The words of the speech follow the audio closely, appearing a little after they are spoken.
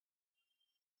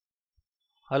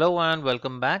Hello and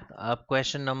welcome back. अब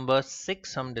question number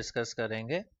 6 हम discuss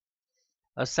करेंगे।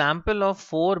 A sample of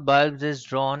 4 bulbs is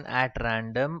drawn at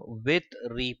random with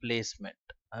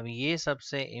replacement. अब ये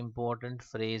सबसे इंपॉर्टेंट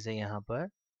फ्रेज है यहाँ पर।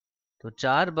 तो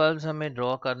 4 बल्ब्स हमें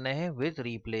ड्रॉ करने हैं with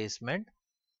replacement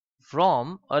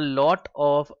from a lot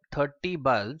of 30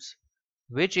 bulbs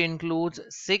which includes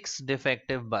 6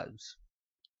 defective bulbs.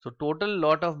 तो टोटल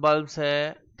लॉट ऑफ बल्ब्स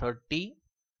है 30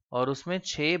 और उसमें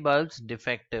 6 बल्ब्स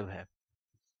डिफेक्टिव है।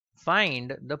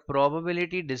 Find the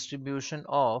probability distribution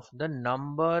of the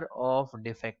number of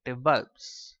defective bulbs.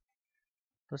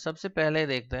 तो सबसे पहले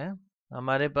देखते हैं,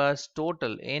 हमारे पास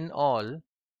टोटल इन ऑल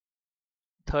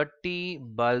 30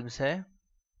 बल्ब्स है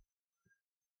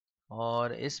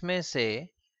और इसमें से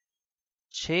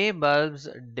 6 बल्ब्स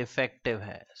डिफेक्टिव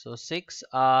है। सो 6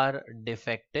 are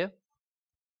defective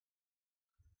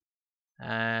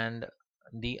and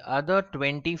the other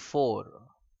 24,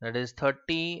 that is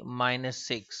 30 minus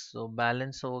 6, so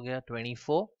balance हो गया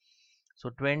 24.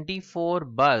 So 24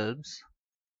 bulbs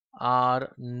are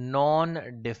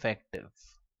non-defective.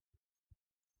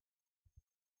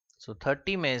 So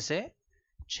 30 में से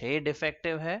 6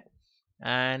 डिफेक्टिव है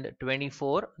and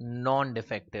 24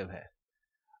 non-defective है।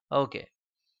 ओके,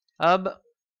 अब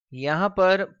यहाँ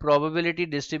पर probability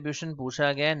distribution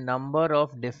पूछा गया है नंबर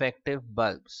ऑफ डिफेक्टिव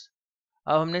बल्ब्स।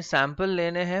 अब हमने सैंपल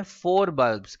लेने हैं 4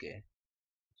 बल्ब्स के।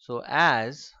 So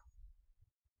as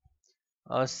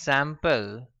a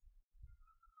sample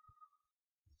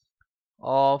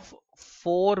of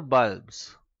 4 bulbs,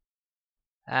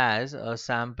 as a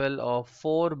sample of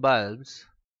 4 bulbs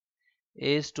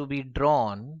is to be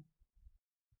drawn,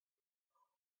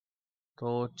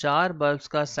 तो 4 बल्ब्स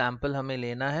का सैंपल हमें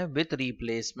लेना है with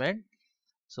replacement.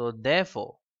 So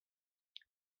therefore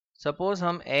suppose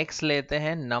हम x लेते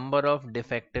हैं number of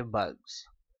defective bulbs.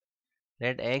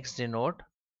 Late x denote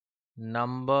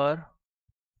number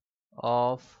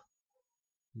of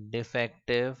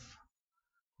defective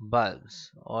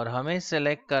bulbs और हमें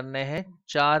सेलेक्ट करने हैं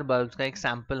 4 बल्ब्स का एक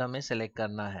सैंपल हमें सेलेक्ट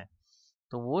करना है।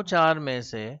 तो वो 4 में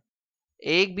से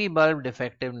एक भी बल्ब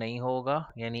डिफेक्टिव नहीं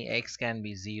होगा, यानी x कैन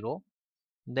बी 0।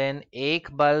 देन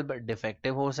एक बल्ब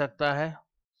डिफेक्टिव हो सकता है,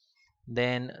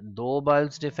 देन 2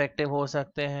 बल्ब्स डिफेक्टिव हो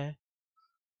सकते हैं,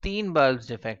 3 बल्ब्स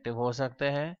डिफेक्टिव हो सकते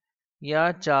हैं,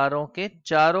 या चारों के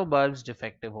चारों बल्ब्स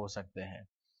डिफेक्टिव हो सकते हैं।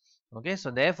 Okay,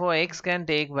 so therefore x can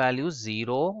take value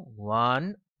 0,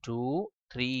 1, 2,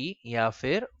 3 या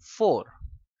फिर 4।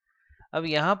 अब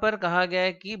यहां पर कहा गया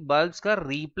है कि बल्ब्स का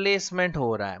रिप्लेसमेंट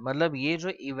हो रहा है, मतलब ये जो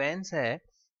इवेंट्स है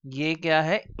ये क्या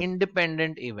है,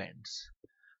 इंडिपेंडेंट इवेंट्स।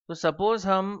 तो सपोज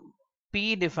हम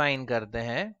P डिफाइन करते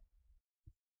हैं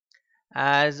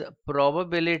as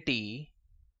probability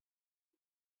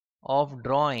of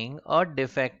drawing a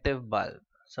defective bulb.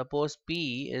 Suppose P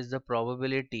is the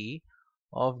probability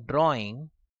of drawing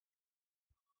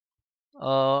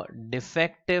a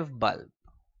defective bulb.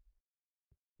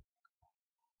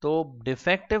 तो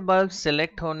डिफेक्टिव बल्ब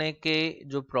सिलेक्ट होने के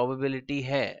जो प्रोबेबिलिटी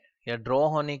है या ड्रॉ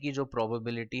होने की जो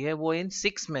प्रोबेबिलिटी है वो इन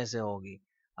 6 में से होगी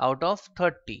आउट ऑफ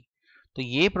 30। तो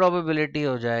ये प्रोबेबिलिटी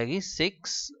हो जाएगी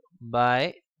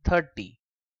 6/30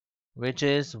 which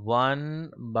is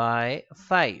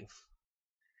 1/5।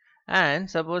 एंड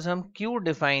सपोज हम Q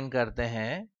डिफाइन करते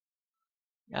हैं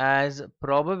as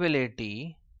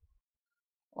probability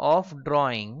of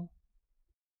drawing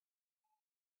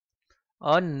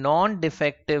a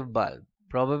non-defective bulb,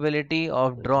 probability of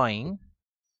drawing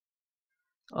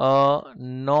a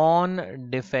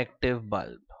non-defective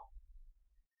bulb।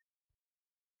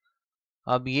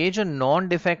 अब ये जो नॉन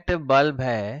डिफेक्टिव बल्ब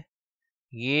है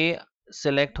ये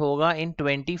सिलेक्ट होगा इन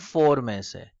 24 में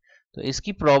से, तो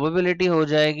इसकी प्रोबेबिलिटी हो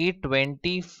जाएगी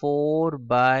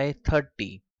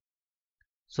 24/30।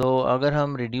 सो अगर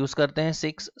हम रिड्यूस करते हैं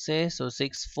 6 से, सो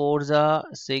 6 4 जा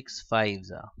 6 5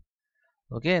 जा।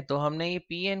 ओके, तो हमने ये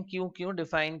P एंड Q क्यों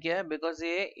डिफाइन किया है, बिकॉज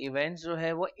ये इवेंट्स जो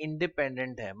है वो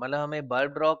इंडिपेंडेंट है। मतलब हमें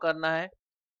बल्ब ड्रॉ करना है,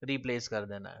 रिप्लेस कर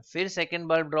देना है, फिर सेकंड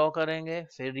बल्ब ड्रॉ करेंगे,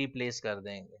 फिर रिप्लेस कर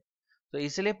देंगे। तो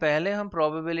इसलिए पहले हम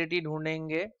प्रोबेबिलिटी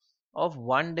ढूंढेंगे of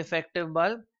 1 defective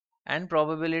bulb and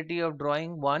probability of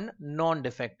drawing 1 non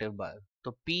defective bulb.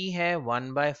 तो P है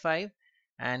 1/5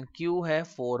 एंड Q है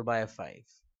 4/5।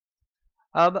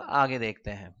 अब आगे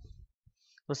देखते हैं।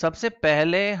 तो सबसे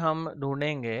पहले हम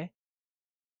ढूंढेंगे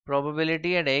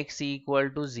probability at x equal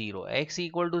to 0। x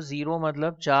equal to 0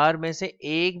 मतलब 4 में से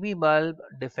एक भी बल्ब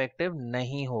डिफेक्टिव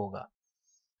नहीं होगा।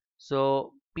 सो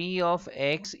P of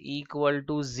x equal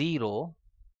to 0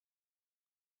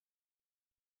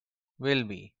 will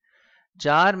be,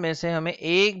 4 में से हमें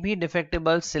एक भी डिफेक्टिव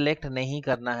बल्ब सिलेक्ट नहीं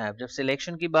करना है। जब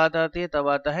सिलेक्शन की बात आती है तब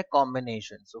आता है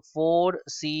combination. So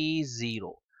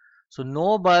 4C0, so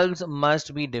no bulbs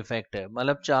must be defective,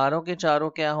 मतलब चारों के चारों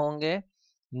क्या होंगे,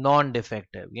 नॉन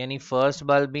डिफेक्टिव, यानी फर्स्ट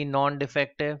बल्ब भी non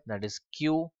defective that is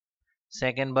Q,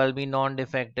 second bulb भी नॉन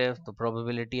डिफेक्टिव तो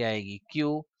प्रोबेबिलिटी आएगी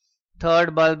Q, third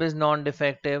bulb is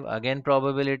non-defective, again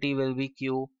probability will be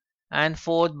q, and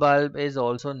fourth bulb is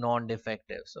also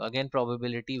non-defective, so again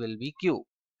probability will be q.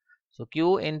 So q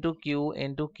into q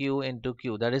into q into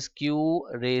q, that is q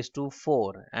raised to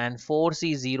 4, and 4 c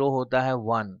 0 hota hai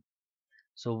 1,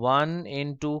 so 1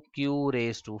 into q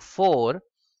raised to 4,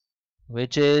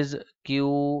 which is q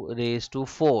raised to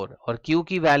 4, और q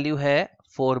की value है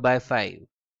 4/5,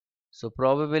 so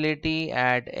probability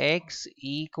at x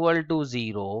equal to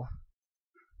 0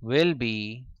 will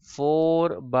be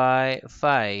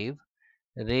 4/5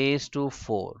 raised to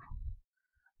 4.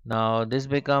 Now this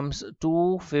becomes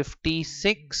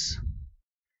 256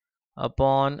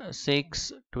 upon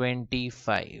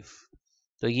 625.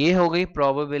 तो ये हो गई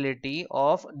probability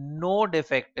of no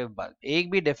defective bulb,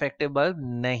 एक भी defective bulb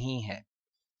नहीं है.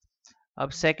 अब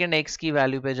second x की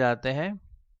value पे जाते हैं,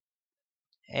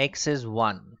 x is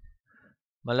 1,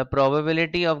 मतलब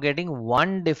probability of getting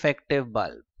one defective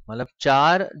bulb, मतलब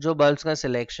 4 जो बल्ब्स का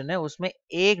सिलेक्शन है उसमें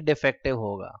एक डिफेक्टिव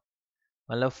होगा,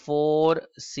 मतलब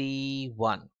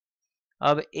 4C1.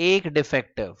 अब एक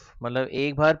डिफेक्टिव मतलब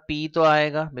एक बार P तो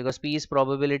आएगा because P is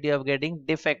probability of getting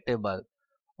defective bulb,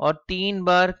 और 3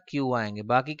 बार Q आएंगे,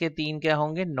 बाकी के 3 क्या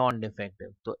होंगे, नॉन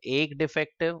डिफेक्टिव, तो एक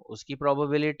डिफेक्टिव उसकी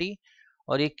प्रोबेबिलिटी,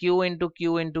 और ये Q into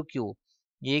Q into Q,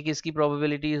 ये किसकी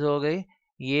प्रोबेबिलिटीज हो गई,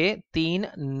 ये 3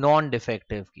 नॉन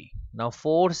डिफेक्टिव की. नाउ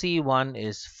 4C1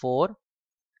 इज 4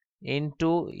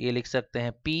 इंटू ये लिख सकते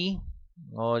हैं P,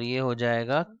 और ये हो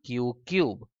जाएगा Q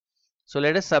cube. So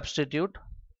let us substitute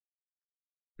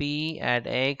P at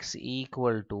x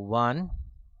equal to 1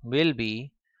 will be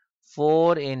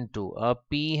 4 into, अब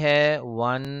P है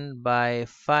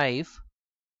 1/5,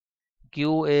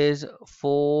 Q is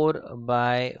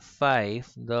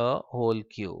 4/5 the whole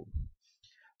cube.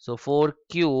 So 4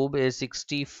 cube is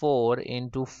 64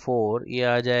 into 4, ये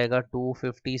आ जाएगा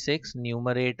 256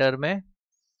 न्यूमरेटर में,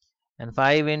 and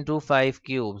 5 into 5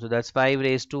 cube, so that's 5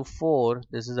 raised to 4,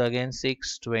 this is again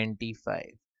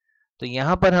 625. तो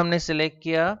यहां पर हमने select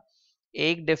किया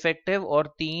एक डिफेक्टिव और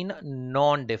 3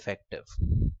 नॉन डिफेक्टिव.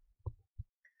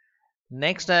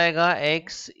 नेक्स्ट आएगा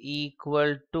x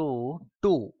इक्वल टू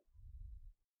 2,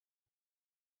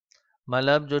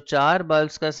 मतलब जो 4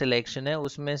 बल्ब्स का सिलेक्शन है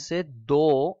उसमें से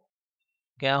 2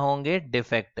 क्या होंगे,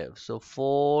 डिफेक्टिव, सो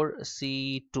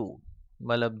 4C2,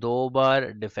 मतलब 2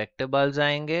 बार डिफेक्टिव बल्ब्स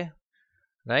आएंगे,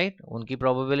 राइट, उनकी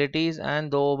probabilities,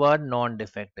 and 2 bar non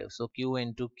defective, so q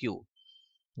into Q.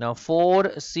 Now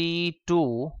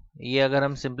 4C2, ये अगर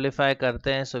हम सिंप्लीफाई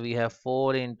करते हैं, so we have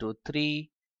 4 into 3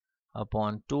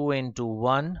 upon 2 into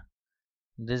 1,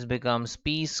 this becomes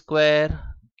p square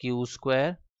q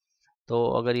square. तो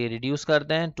अगर ये रिड्यूस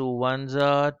करते हैं, 2 1s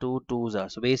are 2 2s are,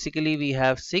 so basically we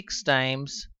have 6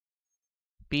 times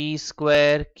p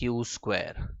square q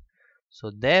square. So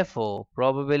therefore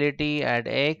probability at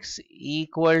x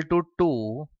equal to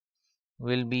 2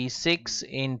 will be 6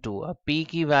 into, अब p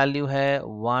की value है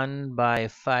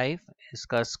 1/5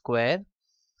 इसका square,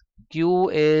 q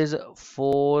is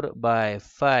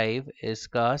 4/5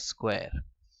 इसका square,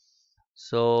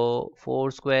 so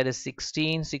 4 square is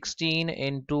 16, 16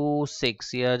 into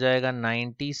 6 ये आ जाएगा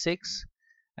 96,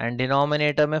 and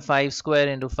denominator में 5 square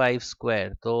into 5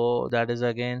 square, तो that is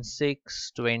again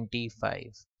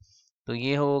 625. तो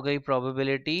ये हो गई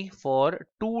प्रोबेबिलिटी फॉर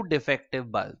 2 डिफेक्टिव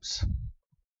बल्ब्स.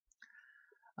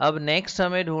 अब नेक्स्ट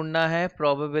हमें ढूंढना है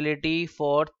probability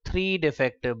for 3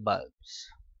 defective bulbs.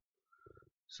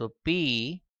 So P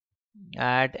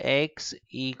at x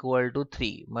equal to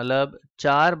 3, मतलब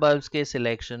 4 बल्ब्स के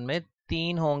सिलेक्शन में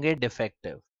 3 होंगे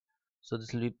defective, so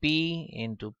this will be P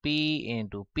into P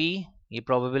into P, ये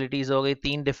प्रोबेबिलिटीज हो गई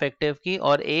 3 डिफेक्टिव की,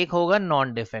 और एक होगा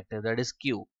non defective that is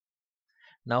Q.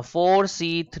 Now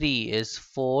 4C3 is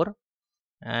 4,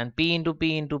 and P into P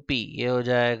into P, ये हो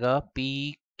जाएगा P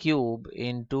cube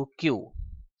into Q.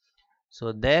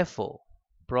 So therefore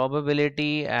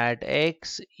probability at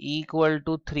x equal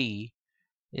to 3,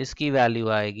 इसकी वैल्यू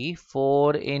आएगी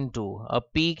 4 into, अब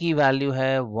P की वैल्यू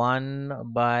है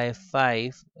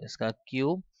 1/5 इसका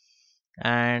cube,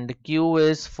 and Q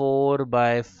is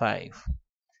 4/5.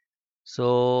 So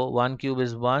 1 cube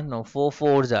is 1, no 4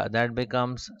 4s are, that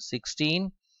becomes 16.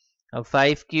 अब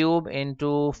 5 cube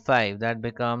into 5, that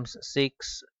becomes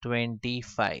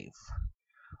 625.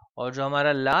 और जो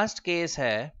हमारा लास्ट केस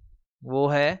है वो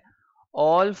है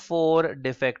all 4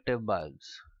 defective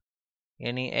bulbs,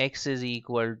 यानी x is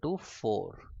equal to 4.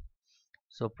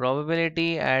 So probability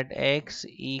at x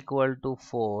equal to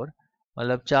 4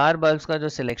 मतलब 4 bulbs का जो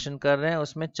सिलेक्शन कर रहे हैं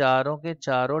उसमें चारों के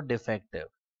चारों defective.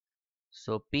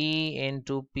 So P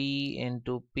into P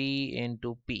into P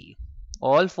into P.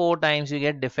 All 4 times you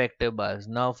get defective bulbs.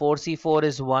 Now 4C4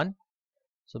 is 1.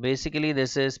 So basically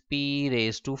this is P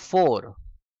raised to 4.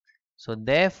 So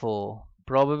therefore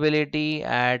probability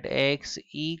at x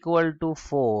equal to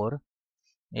 4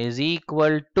 is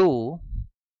equal to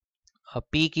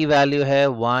P की value है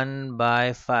 1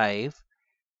 by 5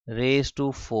 raised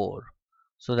to 4.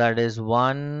 So that is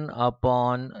 1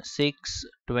 upon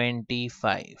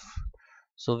 625.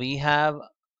 So we have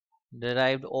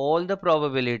derived all the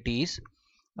probabilities.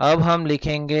 अब हम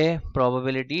लिखेंगे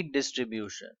probability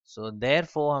distribution. So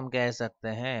therefore हम कह सकते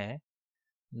हैं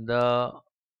the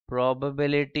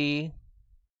probability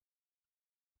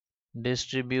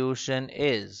distribution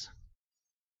is,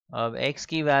 अब x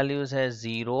की वैल्यूज है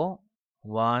 0,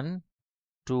 1,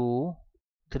 2,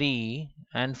 3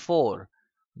 and 4.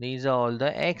 These are all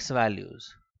the x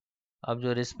values. अब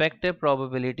जो respective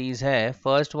probabilities है,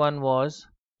 first one was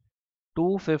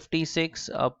 256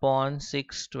 upon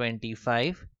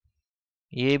 625.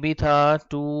 ये भी था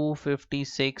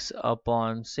 256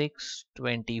 upon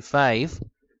 625.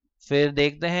 फिर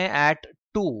देखते हैं at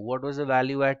 2. What was the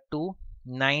value at 2?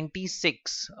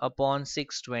 96 upon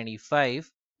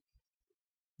 625.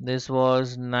 This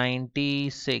was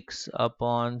 96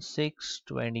 upon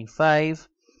 625.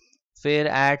 फिर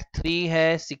at 3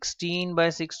 है 16 by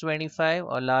 625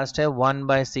 और last है 1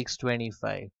 by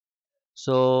 625.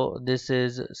 So this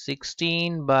is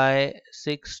 16 by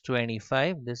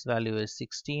 625. This value is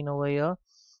 16 over here.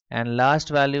 And last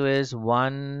value is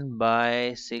 1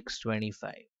 by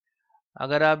 625.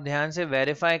 अगर आप ध्यान से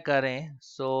verify करें,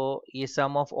 so ये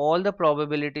sum of all the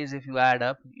probabilities if you add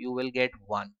up, you will get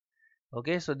 1.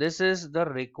 Okay, so this is the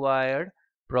required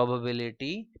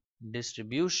probability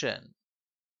distribution.